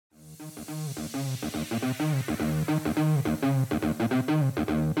Hi,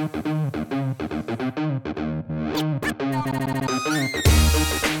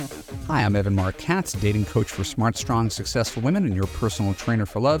 I'm Evan Mark Katz, dating coach for smart, strong, successful women and your personal trainer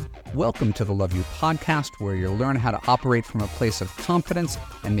for love. Welcome to the Love U podcast, where you'll learn how to operate from a place of confidence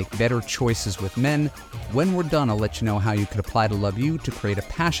and make better choices with men. When we're done, I'll let you know how you could apply to Love U to create a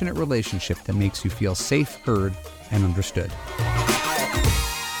passionate relationship that makes you feel safe, heard, and understood.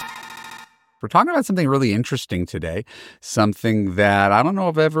 We're talking about something really interesting today, something that I don't know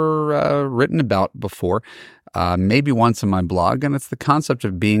if I've ever written about before, maybe once in my blog, and it's the concept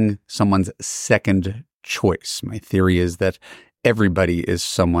of being someone's second choice. My theory is that everybody is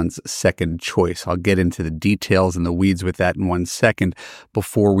someone's second choice. I'll get into the details and the weeds with that in 1 second.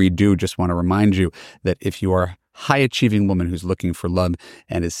 Before we do, just want to remind you that if you are a high-achieving woman who's looking for love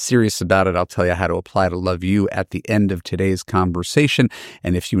and is serious about it, I'll tell you how to apply to Love U at the end of today's conversation.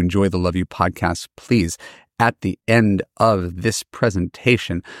 And if you enjoy the Love U podcast, please, at the end of this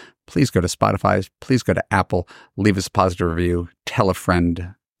presentation, please go to Spotify, please go to Apple, leave us a positive review, tell a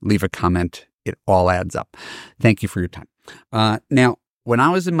friend, leave a comment. It all adds up. Thank you for your time. Now, when I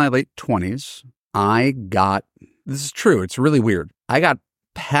was in my late 20s, this is true, it's really weird, I got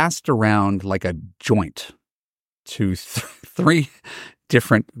passed around like a joint to three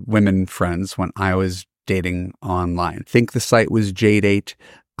different women friends when I was dating online. I think the site was J8.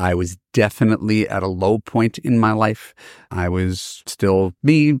 I was definitely at a low point in my life. I was still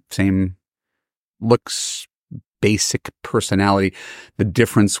me, same looks, basic personality. The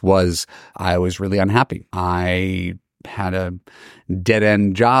difference was I was really unhappy. I had a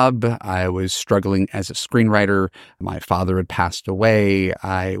dead-end job. I was struggling as a screenwriter. My father had passed away.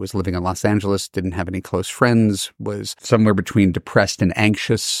 I was living in Los Angeles, didn't have any close friends, was somewhere between depressed and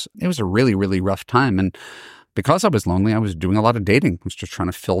anxious. It was a really, really rough time. And because I was lonely, I was doing a lot of dating. I was just trying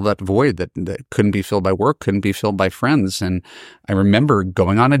to fill that void that couldn't be filled by work, couldn't be filled by friends. And I remember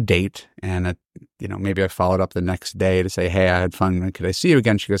going on a date and, maybe I followed up the next day to say, hey, I had fun. Could I see you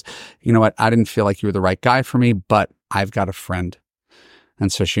again? She goes, you know what? I didn't feel like you were the right guy for me, but I've got a friend.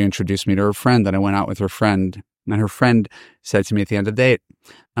 And so she introduced me to her friend, and I went out with her friend. And her friend said to me at the end of the date,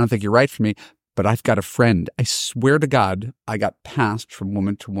 I don't think you're right for me, but I've got a friend. I swear to God, I got passed from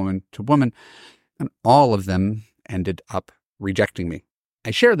woman to woman to woman. And all of them ended up rejecting me.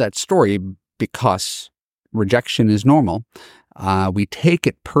 I share that story because rejection is normal. We take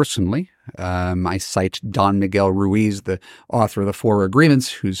it personally. I cite Don Miguel Ruiz, the author of the 4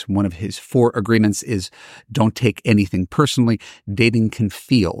 Agreements, who's one of his 4 agreements is don't take anything personally. Dating can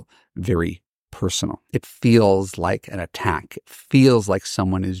feel very personal. It feels like an attack. It feels like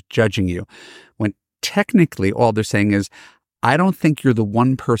someone is judging you, when technically all they're saying is, I don't think you're the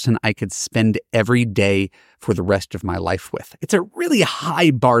one person I could spend every day for the rest of my life with. It's a really high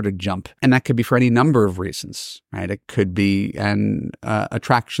bar to jump, and that could be for any number of reasons, right? It could be an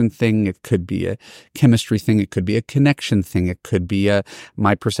attraction thing. It could be a chemistry thing. It could be a connection thing. It could be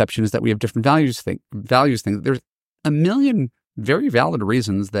my perception is that we have different values thing. There's a million very valid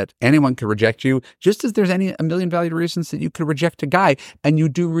reasons that anyone could reject you, just as there's a million valid reasons that you could reject a guy, and you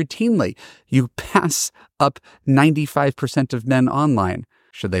do routinely. You pass up 95% of men online.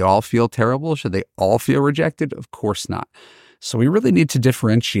 Should they all feel terrible? Should they all feel rejected? Of course not. So we really need to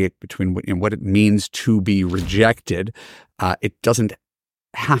differentiate between what it means to be rejected. It doesn't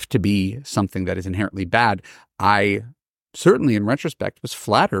have to be something that is inherently bad. I certainly, in retrospect, was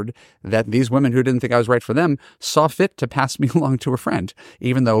flattered that these women who didn't think I was right for them saw fit to pass me along to a friend,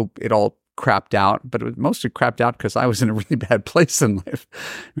 even though it all crapped out. But it was mostly crapped out because I was in a really bad place in life,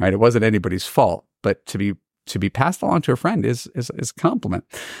 right? It wasn't anybody's fault. But to be passed along to a friend is a compliment.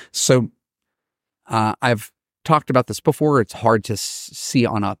 So I've talked about this before. It's hard to see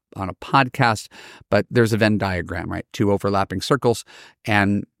on a podcast, but there's a Venn diagram, right? 2 overlapping circles.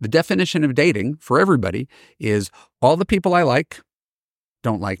 And the definition of dating for everybody is all the people I like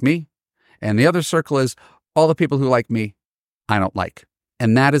don't like me. And the other circle is all the people who like me, I don't like.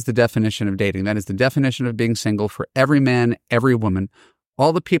 And that is the definition of dating. That is the definition of being single for every man, every woman.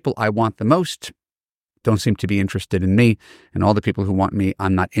 All the people I want the most don't seem to be interested in me, and all the people who want me,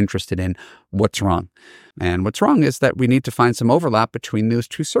 I'm not interested in. What's wrong? And what's wrong is that we need to find some overlap between those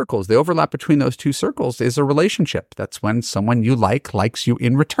 2 circles. The overlap between those 2 circles is a relationship. That's when someone you likes you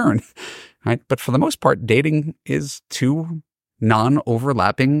in return, right? But for the most part, dating is 2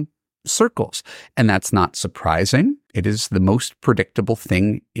 non-overlapping circles. And that's not surprising. It is the most predictable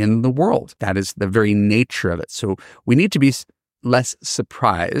thing in the world. That is the very nature of it. So we need to be less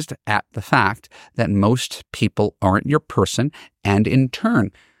surprised at the fact that most people aren't your person, and in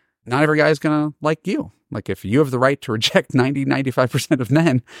turn, not every guy is going to like you. Like if you have the right to reject 95% of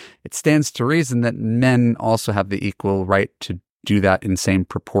men, it stands to reason that men also have the equal right to do that in same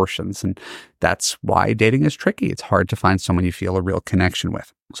proportions. And that's why dating is tricky. It's hard to find someone you feel a real connection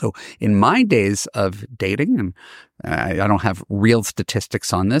with. So in my days of dating, and I don't have real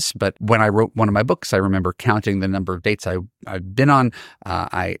statistics on this, but when I wrote one of my books, I remember counting the number of dates I've been on.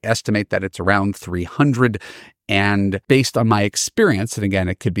 I estimate that it's around 300. And based on my experience, and again,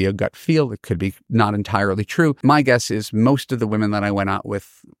 it could be a gut feel, it could be not entirely true. My guess is most of the women that I went out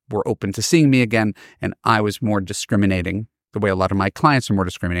with were open to seeing me again, and I was more discriminating. The way a lot of my clients are more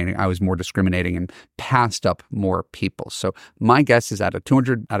discriminating, I was more discriminating and passed up more people. So my guess is out of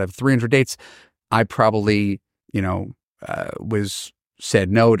 300 dates, I probably, was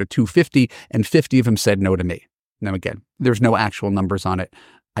said no to 250, and 50 of them said no to me. Now, again, there's no actual numbers on it.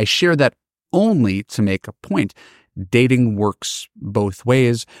 I share that only to make a point. Dating works both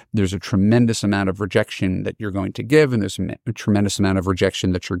ways. There's a tremendous amount of rejection that you're going to give, and there's a tremendous amount of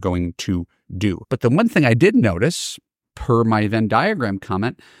rejection that you're going to do. But the one thing I did notice, per my Venn diagram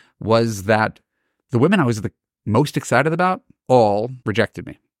comment, was that the women I was the most excited about all rejected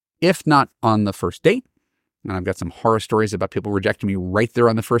me. If not on the first date, and I've got some horror stories about people rejecting me right there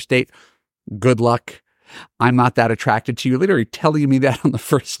on the first date, good luck. I'm not that attracted to you. Literally telling me that on the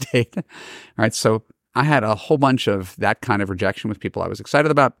first date. All right, so I had a whole bunch of that kind of rejection with people I was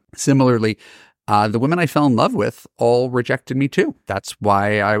excited about. Similarly, the women I fell in love with all rejected me too. That's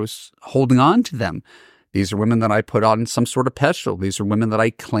why I was holding on to them. These are women that I put on some sort of pedestal. These are women that I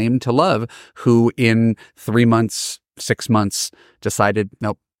claimed to love who in 3 months, 6 months decided,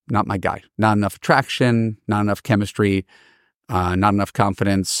 nope, not my guy. Not enough attraction, not enough chemistry, not enough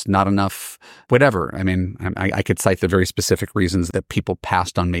confidence, not enough whatever. I mean, I could cite the very specific reasons that people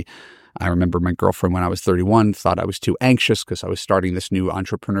passed on me. I remember my girlfriend when I was 31 thought I was too anxious because I was starting this new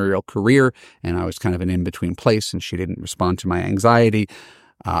entrepreneurial career and I was kind of an in-between place and she didn't respond to my anxiety.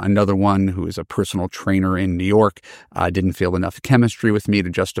 Another one who is a personal trainer in New York didn't feel enough chemistry with me to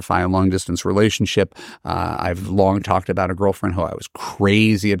justify a long-distance relationship. I've long talked about a girlfriend who I was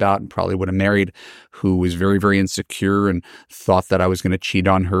crazy about and probably would have married, who was very, very insecure and thought that I was going to cheat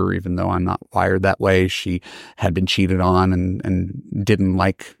on her, even though I'm not wired that way. She had been cheated on and didn't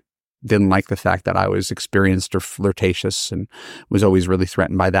like the fact that I was experienced or flirtatious and was always really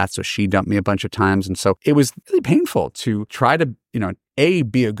threatened by that. So she dumped me a bunch of times. And so it was really painful to try to,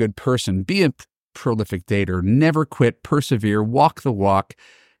 be a good person, be a prolific dater, never quit, persevere, walk the walk,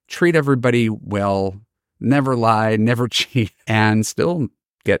 treat everybody well, never lie, never cheat, and still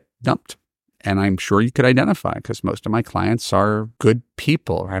get dumped. And I'm sure you could identify because most of my clients are good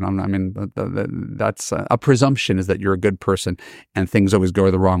people, right? That's a presumption is that you're a good person and things always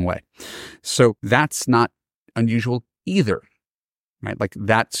go the wrong way. So that's not unusual either, right? Like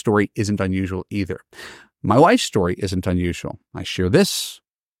that story isn't unusual either. My wife's story isn't unusual. I share this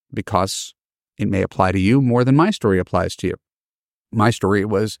because it may apply to you more than my story applies to you. My story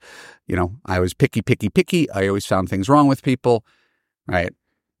was, I was picky. I always found things wrong with people, right?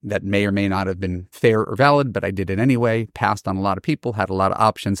 That may or may not have been fair or valid, but I did it anyway, passed on a lot of people, had a lot of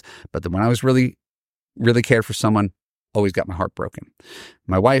options. But then when I was really, really cared for someone, always got my heart broken.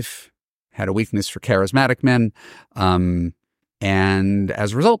 My wife had a weakness for charismatic men. And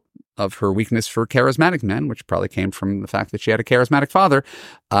as a result of her weakness for charismatic men, which probably came from the fact that she had a charismatic father,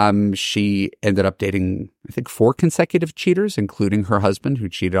 she ended up dating, I think, 4 consecutive cheaters, including her husband, who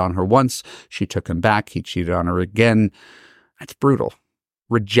cheated on her once. She took him back. He cheated on her again. That's brutal.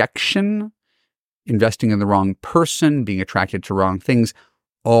 Rejection, investing in the wrong person, being attracted to wrong things,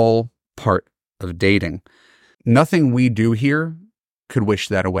 all part of dating. Nothing we do here could wish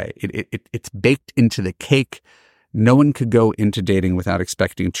that away. It's baked into the cake. No one could go into dating without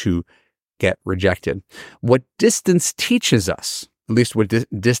expecting to get rejected. What distance teaches us, at least what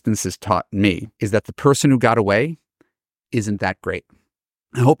distance has taught me, is that the person who got away isn't that great.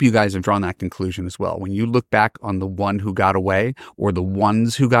 I hope you guys have drawn that conclusion as well. When you look back on the one who got away or the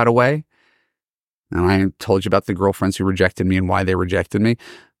ones who got away, and I told you about the girlfriends who rejected me and why they rejected me,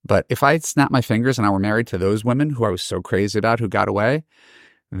 but if I had snapped my fingers and I were married to those women who I was so crazy about who got away,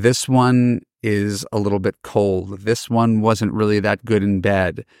 this one is a little bit cold. This one wasn't really that good in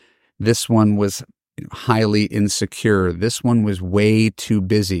bed. This one was highly insecure. This one was way too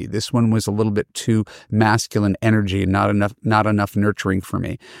busy. This one was a little bit too masculine energy and not enough nurturing for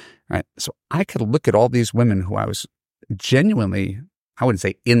me. Right? So I could look at all these women who I was genuinely, I wouldn't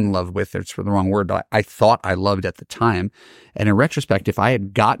say in love with, it's the wrong word, but I thought I loved at the time. And in retrospect, if I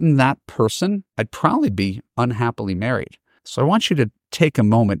had gotten that person, I'd probably be unhappily married. So I want you to take a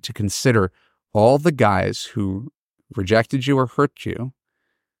moment to consider all the guys who rejected you or hurt you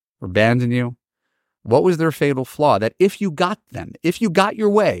or abandoned you, What was their fatal flaw? That if you got them, if you got your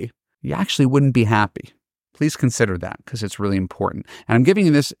way, you actually wouldn't be happy. Please consider that because it's really important. And I'm giving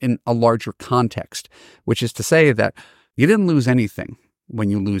you this in a larger context, which is to say that you didn't lose anything when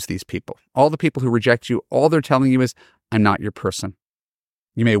you lose these people. All the people who reject you, all they're telling you is, I'm not your person.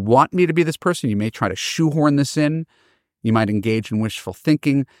 You may want me to be this person. You may try to shoehorn this in. You might engage in wishful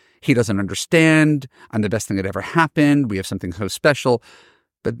thinking. He doesn't understand. I'm the best thing that ever happened. We have something so special.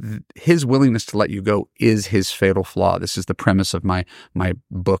 But his willingness to let you go is his fatal flaw. This is the premise of my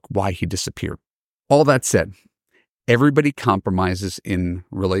book, Why He Disappeared. All that said, everybody compromises in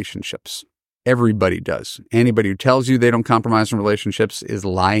relationships. Everybody does. Anybody who tells you they don't compromise in relationships is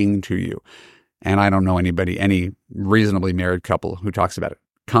lying to you. And I don't know anybody, any reasonably married couple who talks about it.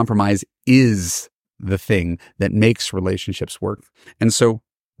 Compromise is the thing that makes relationships work. And so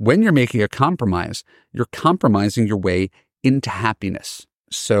when you're making a compromise, you're compromising your way into happiness.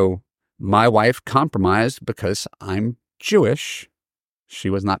 So my wife compromised because I'm Jewish. She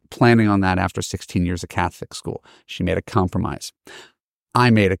was not planning on that after 16 years of Catholic school. She made a compromise. I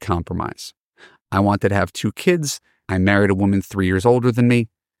made a compromise. I wanted to have 2 kids. I married a woman 3 years older than me.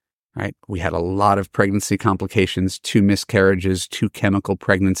 Right? We had a lot of pregnancy complications, 2 miscarriages, 2 chemical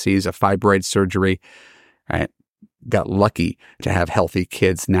pregnancies, a fibroid surgery. Right? Got lucky to have healthy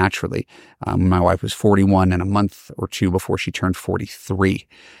kids naturally. My wife was 41 and a month or 2 before she turned 43.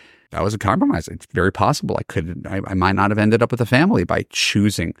 That was a compromise. It's very possible I might not have ended up with a family by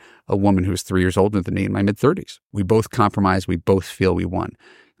choosing a woman who was 3 years older than me in my mid-30s. We both compromised. We both feel we won.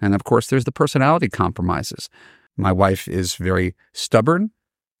 And of course, there's the personality compromises. My wife is very stubborn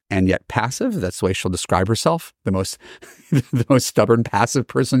and yet passive. That's the way she'll describe herself. The most stubborn, passive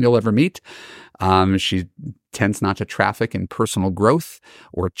person you'll ever meet. She tends not to traffic in personal growth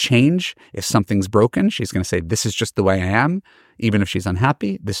or change. If something's broken, she's going to say, this is just the way I am. Even if she's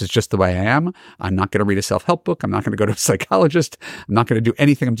unhappy, this is just the way I am. I'm not going to read a self-help book. I'm not going to go to a psychologist. I'm not going to do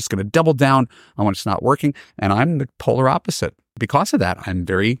anything. I'm just going to double down on when it's not working. And I'm the polar opposite. Because of that, I'm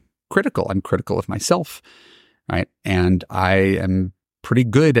very critical. I'm critical of myself, right? And I am pretty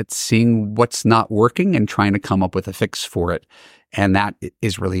good at seeing what's not working and trying to come up with a fix for it. And that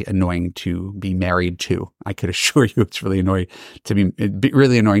is really annoying to be married to. I could assure you it's really annoying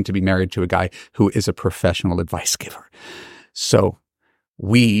to be married to a guy who is a professional advice giver. So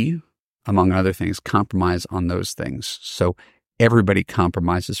we, among other things, compromise on those things. So everybody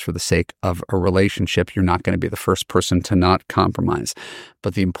compromises for the sake of a relationship. You're not going to be the first person to not compromise.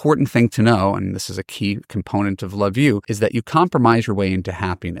 But the important thing to know, and this is a key component of Love U, is that you compromise your way into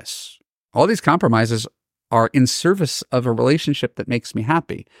happiness. All these compromises are in service of a relationship that makes me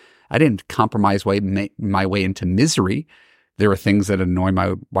happy. I didn't compromise my way into misery. There are things that annoy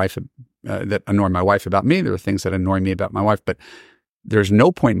my wife about me. There are things that annoy me about my wife, but there's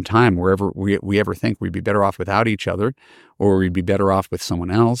no point in time wherever we ever think we'd be better off without each other or we'd be better off with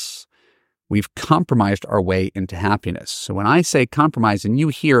someone else. We've compromised our way into happiness. So when I say compromise and you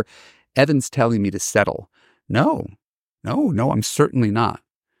hear Evan's telling me to settle, no, I'm certainly not.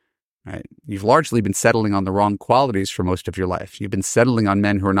 Right? You've largely been settling on the wrong qualities for most of your life. You've been settling on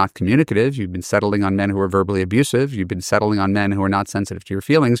men who are not communicative. You've been settling on men who are verbally abusive. You've been settling on men who are not sensitive to your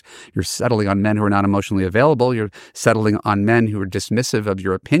feelings. You're settling on men who are not emotionally available. You're settling on men who are dismissive of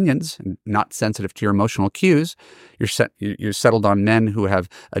your opinions and not sensitive to your emotional cues. You're settled on men who have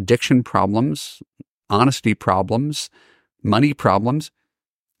addiction problems, honesty problems, money problems.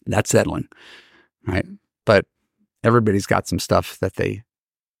 That's settling, right? But everybody's got some stuff that they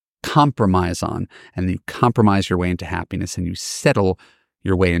compromise on, and you compromise your way into happiness and you settle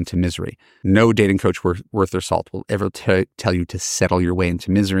your way into misery. No dating coach worth their salt will ever tell you to settle your way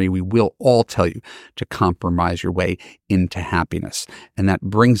into misery. We will all tell you to compromise your way into happiness. And that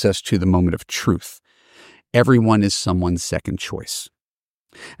brings us to the moment of truth. Everyone is someone's second choice.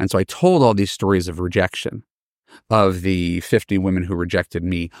 And so I told all these stories of rejection, of the 50 women who rejected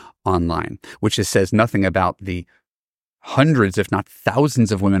me online, which says nothing about the hundreds, if not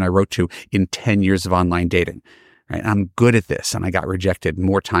thousands of women I wrote to in 10 years of online dating. Right? I'm good at this, and I got rejected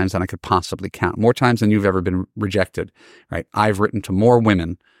more times than I could possibly count, more times than you've ever been rejected. Right? I've written to more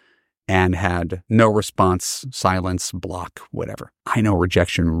women and had no response, silence, block, whatever. I know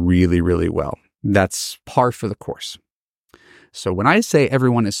rejection really, really well. That's par for the course. So when I say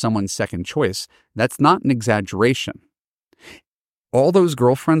everyone is someone's second choice, that's not an exaggeration. All those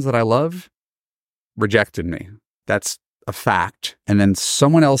girlfriends that I love rejected me. That's a fact. And then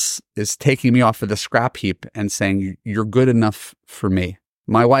someone else is taking me off of the scrap heap and saying, you're good enough for me.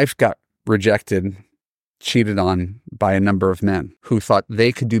 My wife got rejected, cheated on by a number of men who thought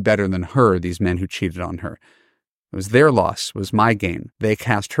they could do better than her, these men who cheated on her. It was their loss, it was my gain. They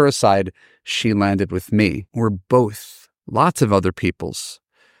cast her aside, she landed with me. We're both lots of other people's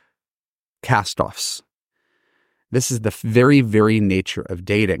cast-offs. This is the very, very nature of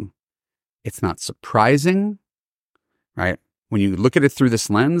dating. It's not surprising, right? When you look at it through this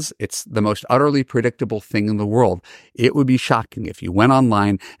lens, it's the most utterly predictable thing in the world. It would be shocking if you went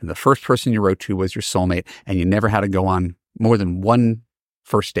online and the first person you wrote to was your soulmate and you never had to go on more than one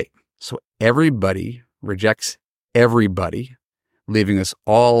first date. So everybody rejects everybody, leaving us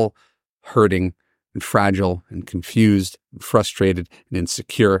all hurting and fragile and confused and frustrated and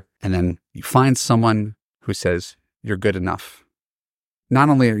insecure. And then you find someone who says, you're good enough. Not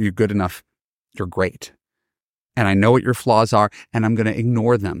only are you good enough, you're great. And I know what your flaws are, and I'm going to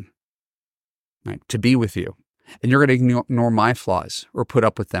ignore them, right, to be with you. And you're going to ignore my flaws or put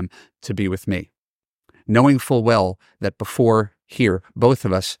up with them to be with me. Knowing full well that before here, both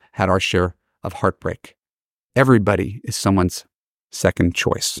of us had our share of heartbreak. Everybody is someone's second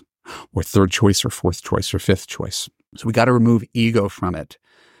choice, or third choice, or fourth choice, or fifth choice. So we got to remove ego from it.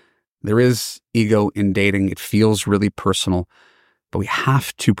 There is ego in dating. It feels really personal, but we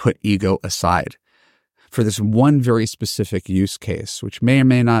have to put ego aside for this one very specific use case, which may or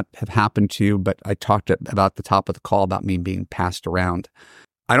may not have happened to you, but I talked about the top of the call about me being passed around.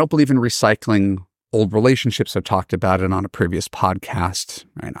 I don't believe in recycling old relationships. I've talked about it on a previous podcast.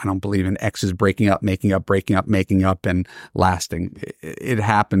 Right? I don't believe in exes breaking up, making up, and lasting. It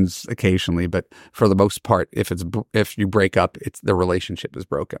happens occasionally, but for the most part, if you break up, the relationship is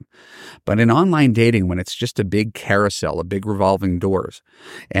broken. But in online dating, when it's just a big carousel, a big revolving doors,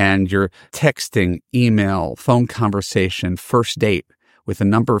 and you're texting, email, phone conversation, first date with a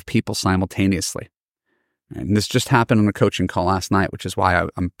number of people simultaneously. And this just happened on a coaching call last night, which is why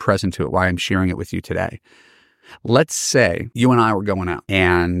I'm present to it, why I'm sharing it with you today. Let's say you and I were going out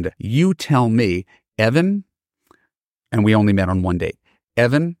and you tell me, Evan, and we only met on one date.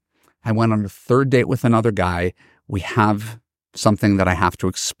 Evan, I went on a third date with another guy. We have something that I have to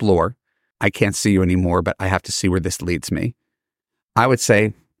explore. I can't see you anymore, but I have to see where this leads me. I would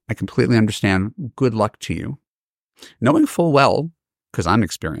say, I completely understand. Good luck to you. Knowing full well, because I'm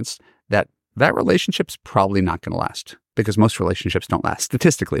experienced, that relationship's probably not going to last, because most relationships don't last.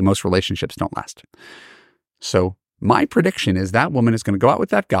 Statistically, most relationships don't last. So my prediction is that woman is going to go out with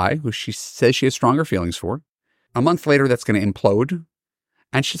that guy who she says she has stronger feelings for. A month later, that's going to implode.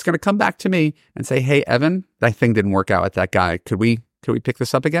 And she's going to come back to me and say, hey, Evan, that thing didn't work out with that guy. Could we pick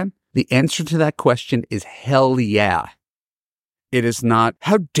this up again? The answer to that question is hell yeah. It is not,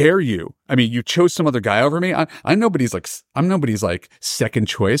 how dare you? I mean, you chose some other guy over me. I'm nobody's second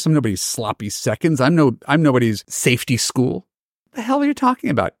choice. I'm nobody's sloppy seconds. I'm nobody's safety school. What the hell are you talking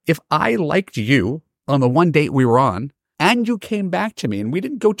about? If I liked you on the one date we were on and you came back to me and we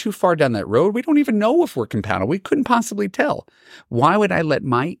didn't go too far down that road, we don't even know if we're compatible. We couldn't possibly tell. Why would I let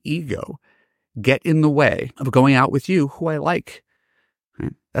my ego get in the way of going out with you who I like?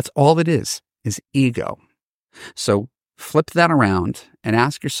 Right? That's all it is ego. So flip that around and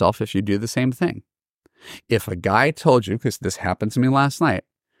ask yourself if you do the same thing. If a guy told you, because this happened to me last night,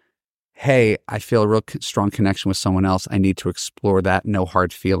 hey, I feel a real strong connection with someone else. I need to explore that. No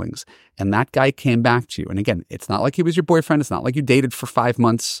hard feelings. And that guy came back to you. And again, it's not like he was your boyfriend. It's not like you dated for 5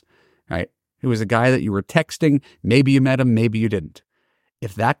 months, right? It was a guy that you were texting. Maybe you met him. Maybe you didn't.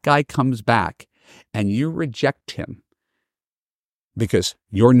 If that guy comes back and you reject him because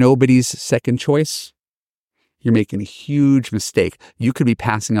you're nobody's second choice, you're making a huge mistake. You could be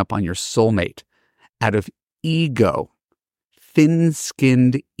passing up on your soulmate out of ego,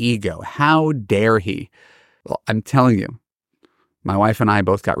 thin-skinned ego. How dare he? Well, I'm telling you, my wife and I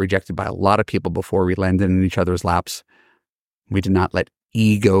both got rejected by a lot of people before we landed in each other's laps. We did not let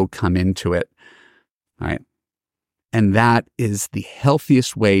ego come into it, right? And that is the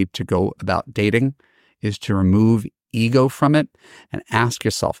healthiest way to go about dating, is to remove ego from it and ask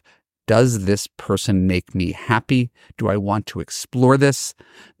yourself, does this person make me happy? Do I want to explore this?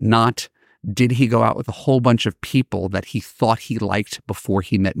 Not, did he go out with a whole bunch of people that he thought he liked before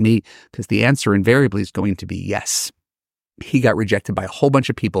he met me? Because the answer invariably is going to be yes. He got rejected by a whole bunch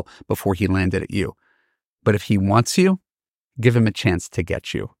of people before he landed at you. But if he wants you, give him a chance to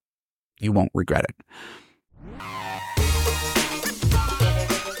get you. You won't regret it.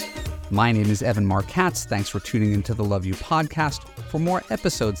 My name is Evan Marc Katz. Thanks for tuning into the Love U podcast. For more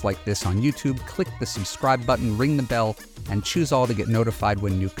episodes like this on YouTube, click the subscribe button, ring the bell, and choose all to get notified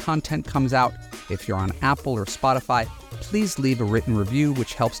when new content comes out. If you're on Apple or Spotify, please leave a written review,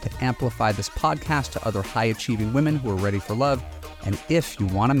 which helps to amplify this podcast to other high-achieving women who are ready for love. And if you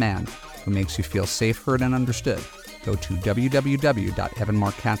want a man who makes you feel safe, heard, and understood, Go to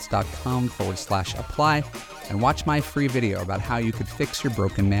www.evanmarckatz.com/apply and watch my free video about how you could fix your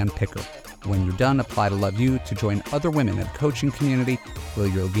broken man picker. When you're done, apply to Love U to join other women in a coaching community where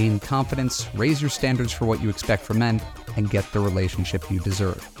you'll gain confidence, raise your standards for what you expect from men, and get the relationship you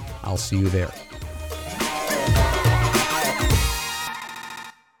deserve. I'll see you there.